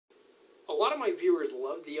lot of my viewers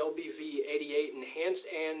love the LBV88 Enhanced,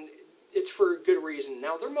 and it's for good reason.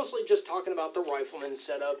 Now, they're mostly just talking about the rifleman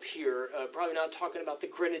setup here, probably not talking about the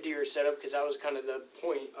grenadier setup, because that was kind of the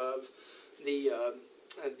point of the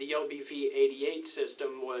LBV88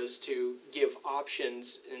 system, was to give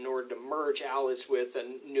options in order to merge Alice with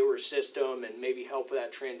a newer system and maybe help with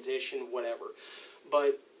that transition, whatever.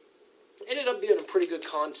 But it ended up being a pretty good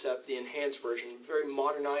concept, the enhanced version. Very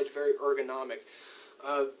modernized, very ergonomic.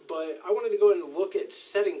 But I wanted to go ahead and look at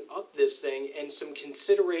setting up this thing and some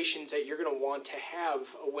considerations that you're going to want to have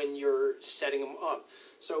when you're setting them up.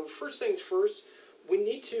 So first things first, we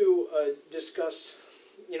need to discuss,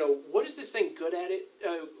 you know, what is this thing good at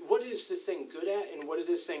what is this thing good at, and what is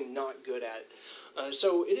this thing not good at?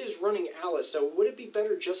 So it is running Alice, so would it be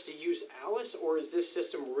better just to use Alice, or is this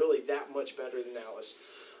system really that much better than Alice?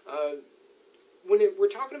 When we're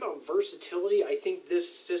talking about versatility, I think this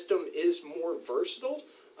system is more versatile.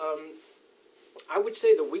 I would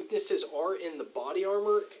say the weaknesses are in the body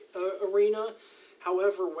armor arena.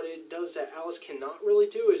 However, what it does that Alice cannot really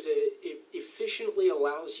do is it efficiently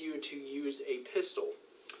allows you to use a pistol.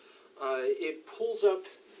 It pulls up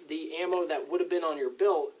the ammo that would have been on your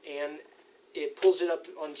belt, and it pulls it up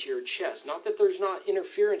onto your chest. Not that there's not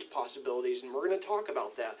interference possibilities, and we're going to talk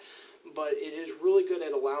about that, but it is really good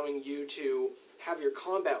at allowing you to have your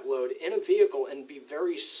combat load in a vehicle and be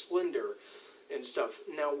very slender and stuff.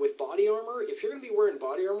 Now, with body armor, if you're going to be wearing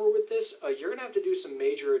body armor with this, you're going to have to do some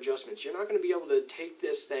major adjustments. You're not going to be able to take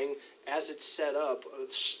this thing as it's set up,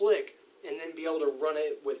 slick, and then be able to run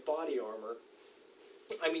it with body armor.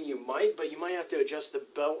 I mean, you might, but you might have to adjust the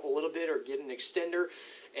belt a little bit or get an extender.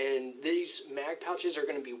 And these mag pouches are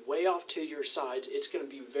going to be way off to your sides. It's going to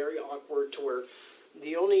be very awkward to where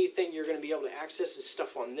the only thing you're going to be able to access is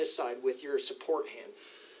stuff on this side with your support hand.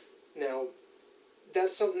 Now,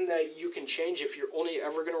 that's something that you can change if you're only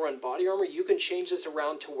ever going to run body armor. You can change this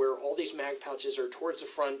around to where all these mag pouches are towards the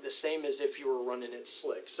front, the same as if you were running it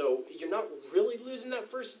slick. So you're not really losing that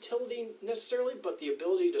versatility necessarily, but the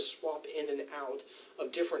ability to swap in and out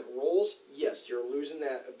of different roles, yes, you're losing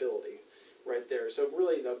that ability right there. So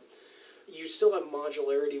really, you still have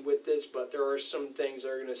modularity with this, but there are some things that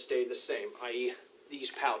are going to stay the same, i.e. these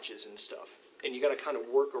pouches and stuff. And you got to kind of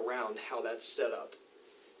work around how that's set up.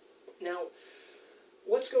 Now,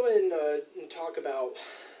 let's go ahead and talk about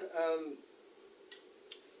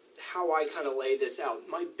how I kind of lay this out.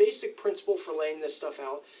 My basic principle for laying this stuff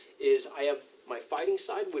out is I have my fighting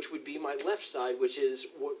side, which would be my left side, which is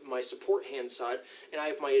my support hand side, and I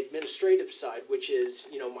have my administrative side, which is,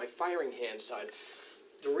 you know, my firing hand side.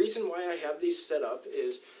 The reason why I have these set up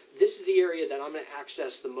is this is the area that I'm going to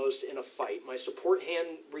access the most in a fight. My support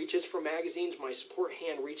hand reaches for magazines. My support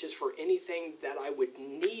hand reaches for anything that I would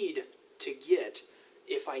need to get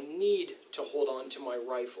if I need to hold on to my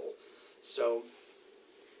rifle. So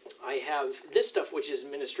I have this stuff, which is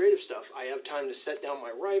administrative stuff. I have time to set down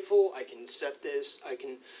my rifle. I can set this. I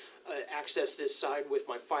can access this side with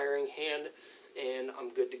my firing hand, and I'm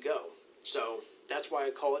good to go. So that's why I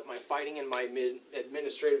call it my fighting and my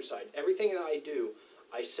administrative side. Everything that I do,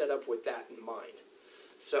 I set up with that in mind.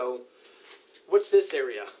 So what's this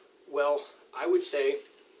area? Well, I would say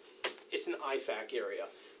it's an IFAK area.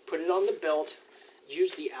 Put it on the belt.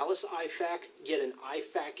 Use the Alice IFAK. Get an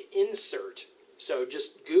IFAK insert. So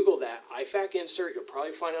just Google that, IFAK insert. You'll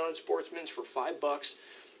probably find it on Sportsman's for $5.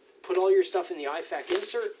 Put all your stuff in the IFAK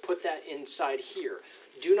insert. Put that inside here.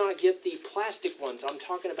 Do not get the plastic ones. I'm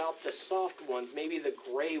talking about the soft ones, maybe the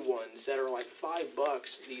gray ones that are like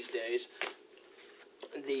 $5 these days.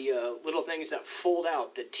 The little things that fold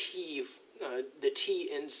out, the T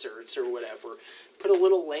inserts or whatever. Put a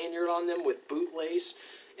little lanyard on them with boot lace,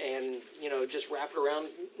 and, you know, just wrap it around,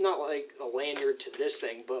 not like a lanyard to this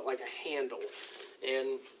thing, but like a handle.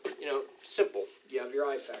 And, you know, simple. You have your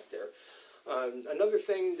IFAK there. Another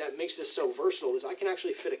thing that makes this so versatile is I can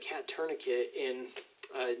actually fit a cat tourniquet in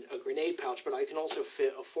a grenade pouch, but I can also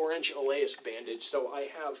fit a 4-inch Elias bandage, so I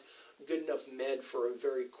have good enough med for a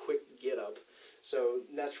very quick get-up. So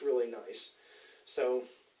that's really nice. So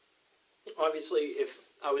obviously, if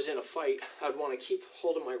I was in a fight, I'd want to keep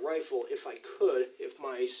hold of my rifle if I could, if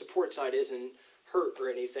my support side isn't hurt or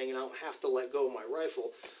anything and I don't have to let go of my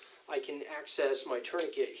rifle. I can access my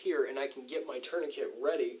tourniquet here, and I can get my tourniquet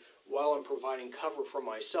ready while I'm providing cover for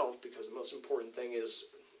myself, because the most important thing is,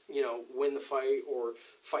 you know, win the fight or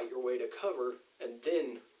fight your way to cover, and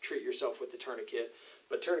then treat yourself with the tourniquet.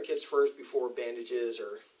 But tourniquets first before bandages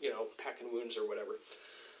or, you know, packing wounds or whatever.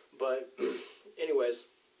 But anyways,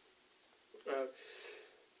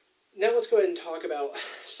 now let's go ahead and talk about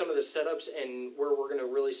some of the setups and where we're going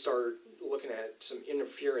to really start looking at some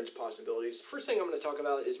interference possibilities. The first thing I'm going to talk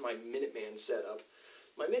about is my Minuteman setup.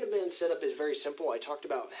 My Minuteman setup is very simple. I talked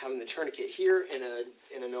about having the tourniquet here and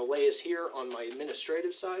an Olaus here on my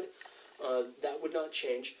administrative side. That would not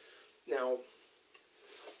change. Now,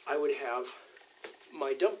 I would have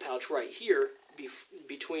my dump pouch right here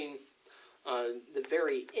between the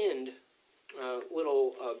very end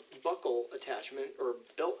little buckle attachment or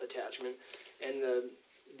belt attachment and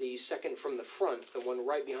the second from the front, the one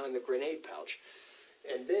right behind the grenade pouch.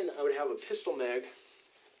 And then I would have a pistol mag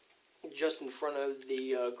just in front of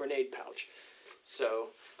the grenade pouch. So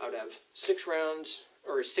I would have 6 rounds,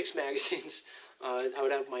 or 6 magazines. I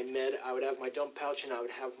would have my med, I would have my dump pouch, and I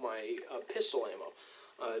would have my pistol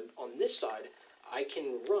ammo. On this side, I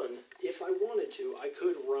can run, if I wanted to, I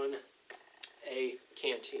could run a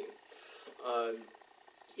canteen.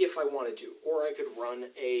 If I wanted to. Or I could run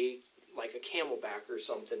like a Camelback or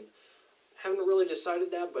something. Haven't really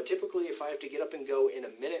decided that, but typically if I have to get up and go in a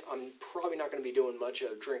minute, I'm probably not going to be doing much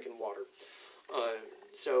of drinking water.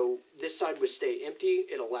 So this side would stay empty.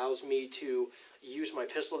 It allows me to use my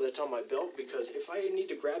pistol that's on my belt, because if I need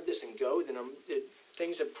to grab this and go, then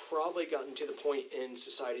things have probably gotten to the point in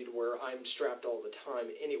society to where I'm strapped all the time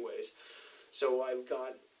anyways. So I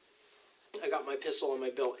got my pistol on my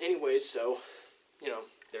belt anyways, so, you know,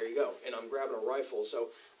 there you go. And I'm grabbing a rifle, so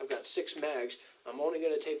I've got 6 mags. I'm only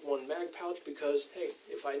going to take 1 mag pouch because, hey,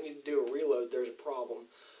 if I need to do a reload, there's a problem.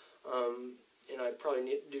 And I probably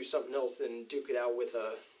need to do something else than duke it out with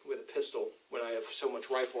a pistol when I have so much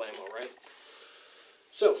rifle ammo, right?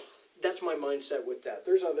 So that's my mindset with that.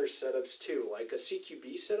 There's other setups too, like a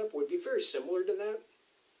CQB setup would be very similar to that,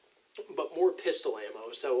 but more pistol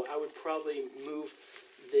ammo. So I would probably move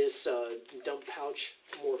this dump pouch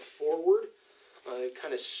more forward,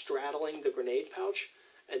 kind of straddling the grenade pouch,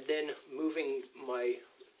 and then moving my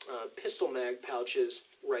pistol mag pouches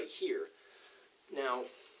right here. Now,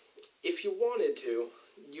 if you wanted to,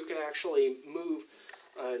 you could actually move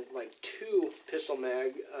like 2 pistol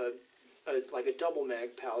mag, like a double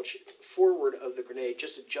mag pouch forward of the grenade.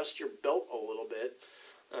 Just adjust your belt a little bit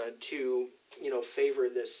to, you know, favor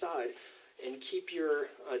this side, and keep your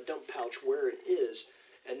dump pouch where it is.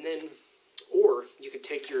 And then, or you could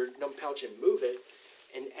take your dump pouch and move it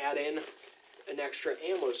and add in an extra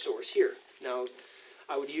ammo source here. Now,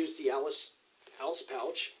 I would use the Alice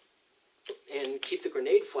pouch and keep the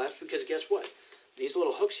grenade flaps, because guess what? These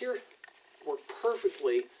little hooks here work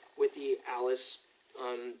perfectly with the Alice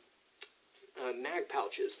mag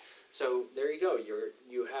pouches. So there you go.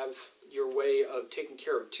 You have your way of taking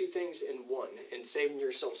care of 2 things in one and saving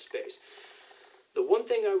yourself space. The one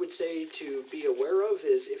thing I would say to be aware of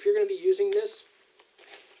is, if you're going to be using this,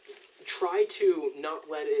 try to not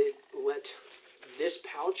let this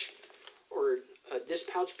pouch or this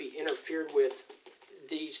pouch be interfered with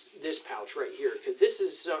this pouch right here, because this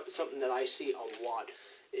is something that I see a lot.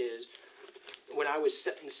 Is when I was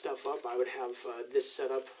setting stuff up, I would have this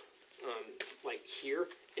set up like here,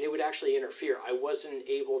 and it would actually interfere. I wasn't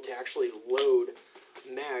able to actually load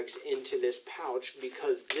mags into this pouch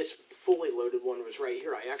because this fully loaded one was right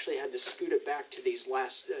here. I actually had to scoot it back to these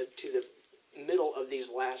last to the middle of these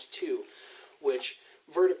last 2, which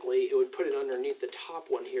vertically it would put it underneath the top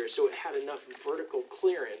one here, so it had enough vertical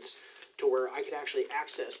clearance to where I could actually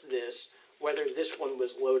access this, whether this one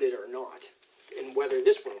was loaded or not, and whether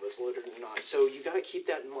this one was loaded or not. So you got to keep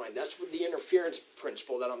that in mind. That's what the interference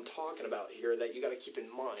principle that I'm talking about here, that you got to keep in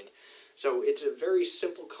mind. So it's a very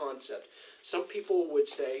simple concept. Some people would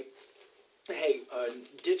say, hey,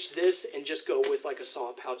 ditch this and just go with like a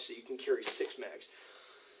saw pouch so you can carry 6 mags.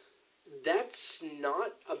 That's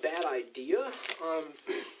not a bad idea,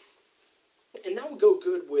 and that would go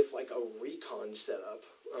good with like a recon setup.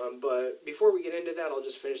 But before we get into that, I'll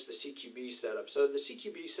just finish the CQB setup. So the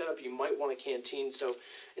CQB setup, you might want a canteen. So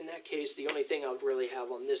in that case, the only thing I would really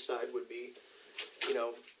have on this side would be, you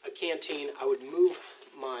know, a canteen. I would move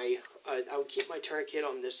my, I would keep my tourniquet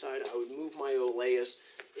on this side. I would move my Olaus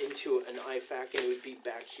into an IFAC, and it would be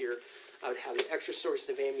back here. I would have an extra source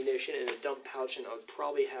of ammunition in a dump pouch, and I would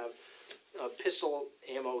probably have pistol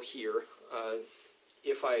ammo here.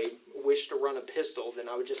 If I wish to run a pistol, then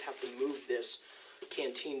I would just have to move this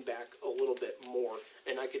canteen back a little bit more,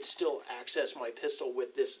 and I could still access my pistol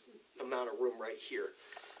with this amount of room right here.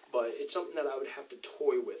 But it's something that I would have to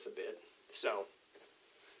toy with a bit. So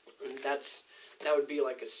that would be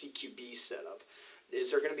like a CQB setup.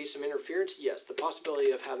 Is there going to be some interference? Yes, the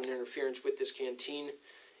possibility of having interference with this canteen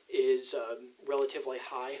is relatively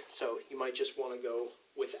high, so you might just want to go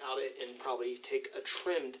without it and probably take a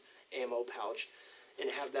trimmed ammo pouch and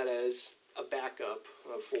have that as a backup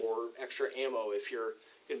for extra ammo if you're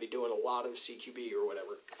going to be doing a lot of CQB or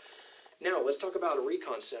whatever. Now let's talk about a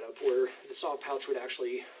recon setup where the saw pouch would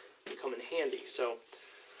actually come in handy. So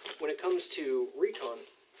when it comes to recon,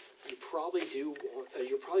 you're probably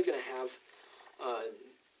going to have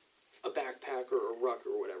a backpack or a ruck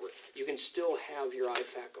or whatever. You can still have your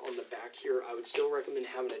IFAK on the back here. I would still recommend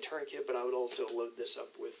having a tourniquet, but I would also load this up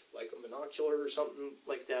with like a monocular or something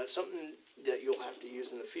like that. Something that you'll have to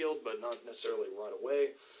use in the field, but not necessarily right away.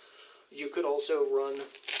 You could also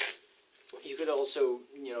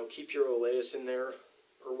keep your Oleus in there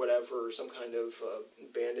or whatever, or some kind of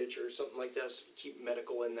bandage or something like that, so keep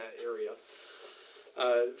medical in that area.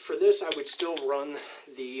 For this, I would still run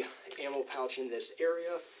the ammo pouch in this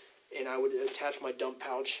area, and I would attach my dump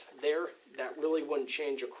pouch there. That really wouldn't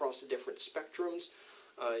change across the different spectrums.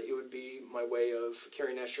 It would be my way of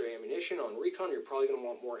carrying extra ammunition. On recon, you're probably going to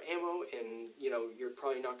want more ammo, and you're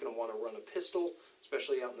probably not going to want to run a pistol,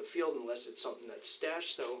 especially out in the field, unless it's something that's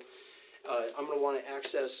stashed. So I'm going to want to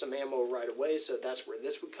access some ammo right away, so that's where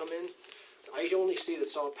this would come in. I only see the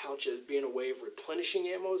saw pouch as being a way of replenishing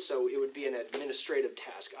ammo, so it would be an administrative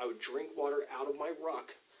task. I would drink water out of my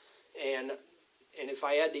ruck, and if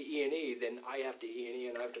I add to E&E, then I have to E&E,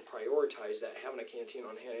 and I have to prioritize that. Having a canteen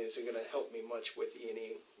on hand isn't going to help me much with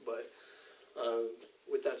E&E, but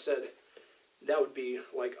with that said, that would be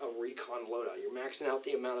like a recon loadout. You're maxing out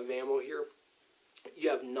the amount of ammo here. You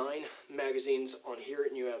have 9 magazines on here,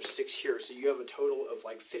 and you have 6 here, so you have a total of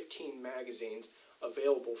like 15 magazines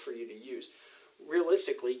available for you to use.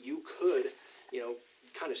 Realistically, you could,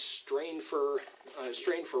 kind of strain for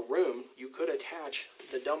room. You could attach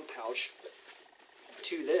the dump pouch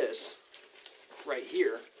to this right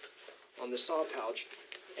here on the saw pouch,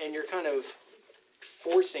 and you're kind of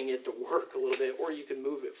forcing it to work a little bit, or you can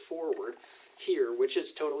move it forward here, which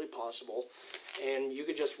is totally possible, and you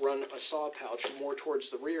could just run a saw pouch more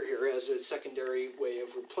towards the rear here as a secondary way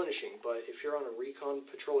of replenishing. But if you're on a recon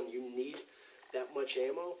patrol and you need that much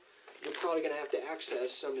ammo, you're probably going to have to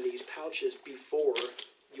access some of these pouches before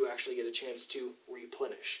you actually get a chance to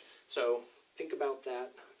replenish. So think about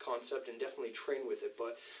that concept and definitely train with it.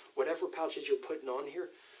 But whatever pouches you're putting on here,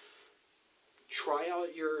 try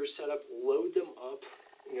out your setup, load them up,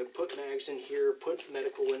 put mags in here, put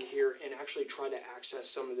medical in here, and actually try to access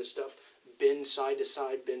some of this stuff. Bend side to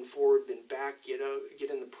side, bend forward, bend back, get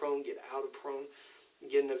in the prone, get out of prone,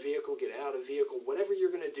 get in a vehicle, get out of vehicle. Whatever you're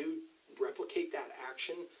going to do, replicate that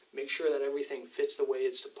action. Make sure that everything fits the way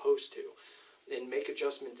it's supposed to, and make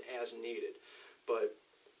adjustments as needed. But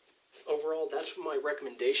overall, that's my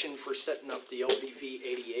recommendation for setting up the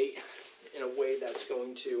LBV88 in a way that's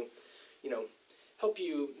going to, help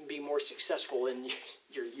you be more successful in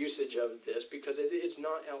your usage of this, because it's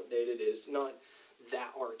not outdated, it's not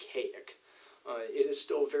that archaic. It is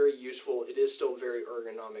still very useful, it is still very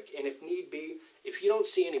ergonomic, and if need be, if you don't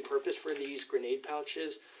see any purpose for these grenade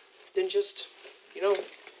pouches, then just,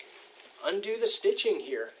 undo the stitching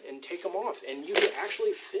here and take them off, and you can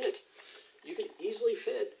actually you can easily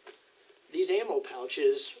fit these ammo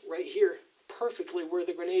pouches right here perfectly where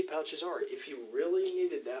the grenade pouches are. If you really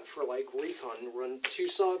needed that for like recon, run 2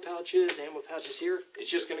 saw pouches, ammo pouches here,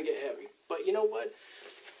 it's just going to get heavy. But you know what?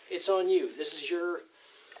 It's on you. This is your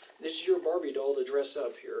Barbie doll to dress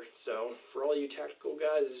up here. So for all you tactical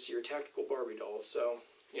guys, this is your tactical Barbie doll. So,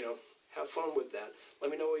 have fun with that.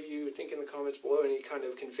 Let me know what you think in the comments below, any kind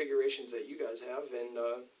of configurations that you guys have and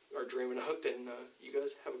are dreaming up, and you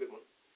guys have a good one.